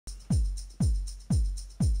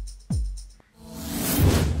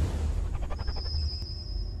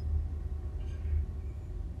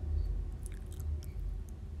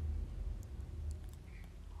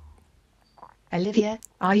Olivia,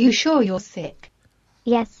 are you sure you're sick?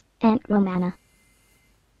 Yes, Aunt Romana.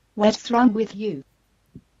 What's wrong with you?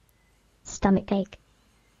 Stomachache.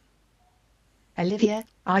 Olivia,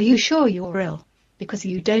 are you sure you're ill? Because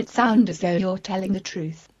you don't sound as though you're telling the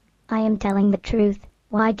truth. I am telling the truth.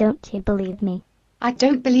 Why don't you believe me? I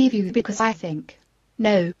don't believe you because I think.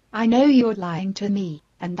 No, I know you're lying to me,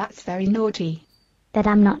 and that's very naughty. That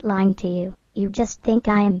I'm not lying to you. You just think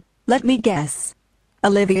I am. Let me guess.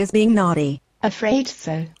 Olivia's being naughty. Afraid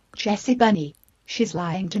so, Jessie Bunny. She's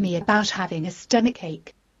lying to me about having a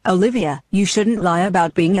stomachache. Olivia, you shouldn't lie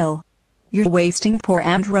about being ill. You're wasting poor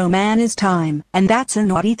Aunt Romana's time, and that's a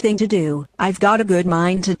naughty thing to do. I've got a good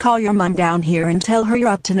mind to call your mom down here and tell her you're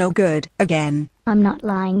up to no good again. I'm not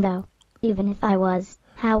lying though. Even if I was,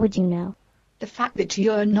 how would you know? The fact that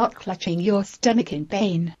you're not clutching your stomach in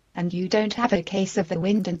pain, and you don't have a case of the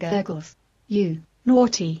wind and gurgles. You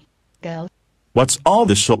naughty girl. What's all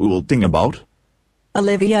this whole thing about?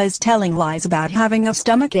 Olivia is telling lies about having a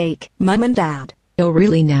stomachache, Mum and Dad. Oh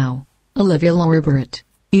really now? Olivia Laura Barratt,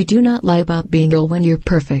 you do not lie about being ill when you're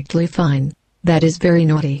perfectly fine. That is very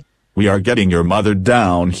naughty. We are getting your mother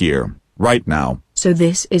down here, right now. So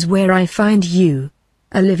this is where I find you.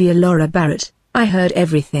 Olie-via Laura Barratt, I heard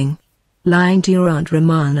everything. Lying to your Aunt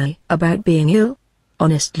Romana about being ill?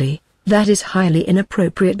 Honestly, that is highly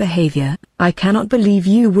inappropriate behavior. I cannot believe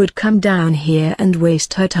you would come down here and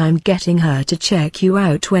waste her time getting her to check you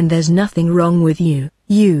out when there's nothing wrong with you.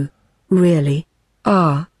 You really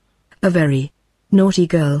are a very naughty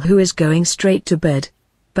girl who is going straight to bed.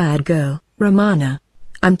 Bad girl, Romana.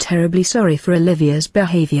 I'm terribly sorry for Olivia's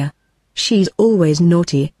behavior. She's always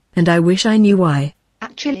naughty, and I wish I knew why.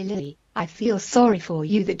 Actually, Lily, I feel sorry for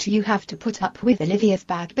you that you have to put up with Olivia's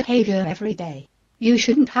bad behavior every day. You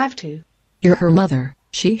shouldn't have to. You're her mother,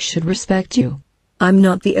 she should respect you. I'm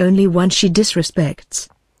not the only one she disrespects.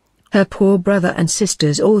 Her poor brother and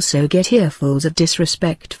sisters also get earfuls of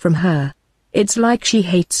disrespect from her. It's like she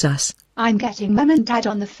hates us. I'm getting Mum and Dad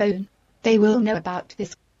on the phone. They will know about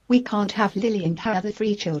this. We can't have Lily and her other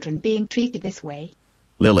 3 children being treated this way.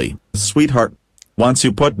 Lily, sweetheart, once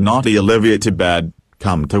you put naughty Olivia to bed,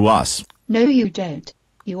 come to us. No you don't.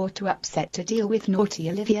 You're too upset to deal with naughty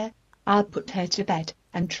Olivia. I'll put her to bed,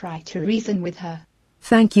 and try to reason with her.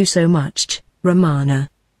 Thank you so much, Romana.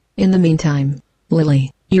 In the meantime,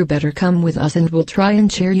 Lily, you better come with us and we'll try and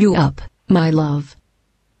cheer you up, my love.